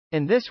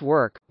In this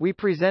work, we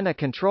present a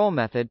control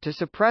method to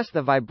suppress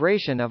the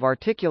vibration of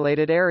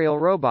articulated aerial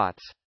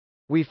robots.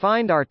 We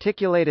find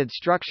articulated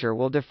structure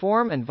will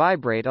deform and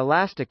vibrate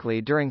elastically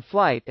during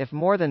flight if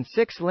more than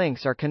 6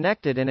 links are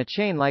connected in a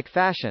chain-like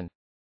fashion.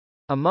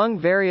 Among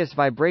various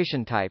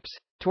vibration types,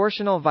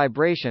 torsional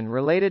vibration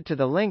related to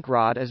the link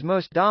rod is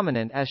most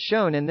dominant as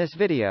shown in this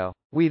video.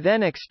 We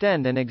then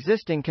extend an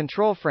existing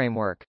control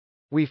framework.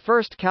 We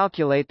first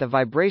calculate the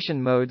vibration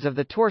modes of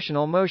the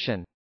torsional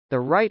motion. The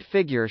right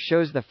figure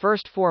shows the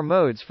first 4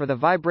 modes for the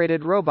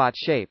vibrated robot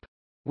shape.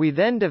 We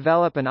then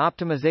develop an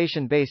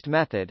optimization-based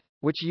method,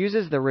 which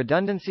uses the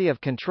redundancy of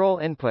control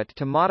input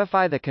to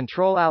modify the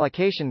control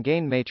allocation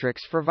gain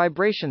matrix for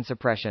vibration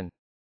suppression.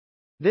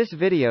 This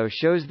video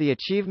shows the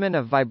achievement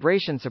of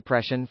vibration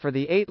suppression for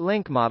the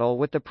 8-link model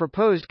with the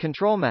proposed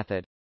control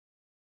method.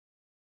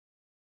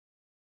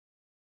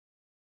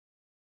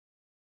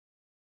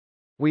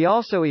 We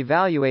also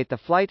evaluate the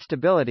flight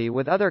stability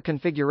with other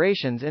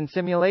configurations in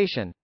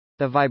simulation.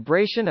 The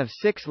vibration of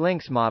 6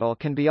 links model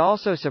can be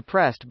also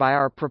suppressed by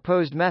our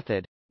proposed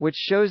method, which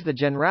shows the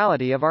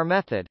generality of our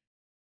method.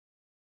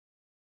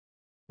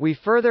 We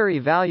further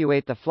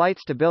evaluate the flight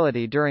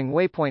stability during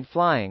waypoint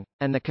flying,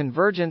 and the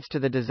convergence to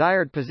the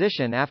desired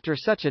position after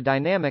such a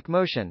dynamic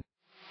motion.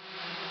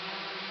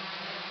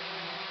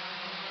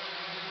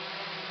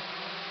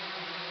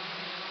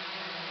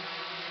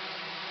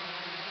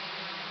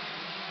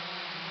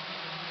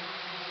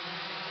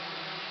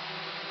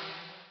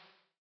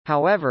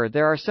 However,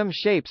 there are some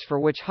shapes for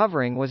which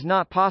hovering was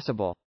not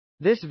possible.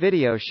 This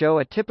video show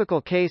a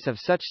typical case of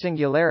such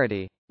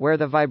singularity, where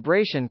the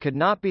vibration could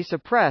not be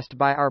suppressed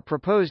by our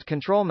proposed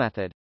control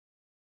method.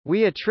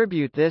 We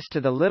attribute this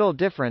to the little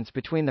difference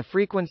between the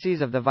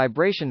frequencies of the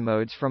vibration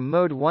modes from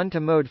mode 1 to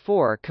mode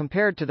 4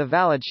 compared to the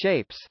valid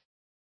shapes.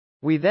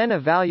 We then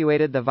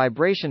evaluated the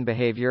vibration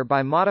behavior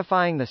by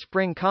modifying the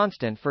spring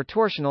constant for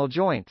torsional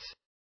joints.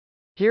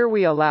 Here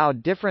we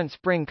allowed different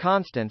spring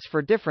constants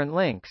for different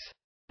links.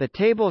 The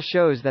table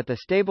shows that the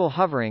stable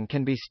hovering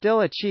can be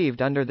still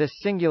achieved under this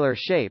singular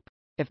shape,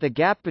 if the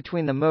gap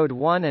between the mode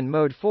 1 and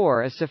mode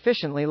 4 is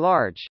sufficiently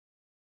large.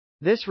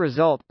 This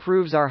result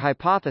proves our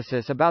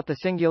hypothesis about the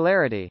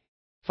singularity.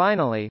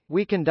 Finally,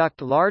 we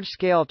conduct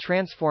large-scale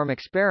transform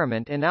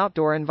experiment in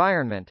outdoor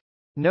environment.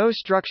 No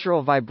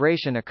structural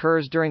vibration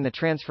occurs during the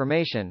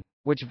transformation,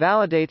 which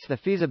validates the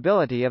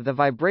feasibility of the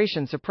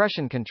vibration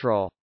suppression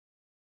control.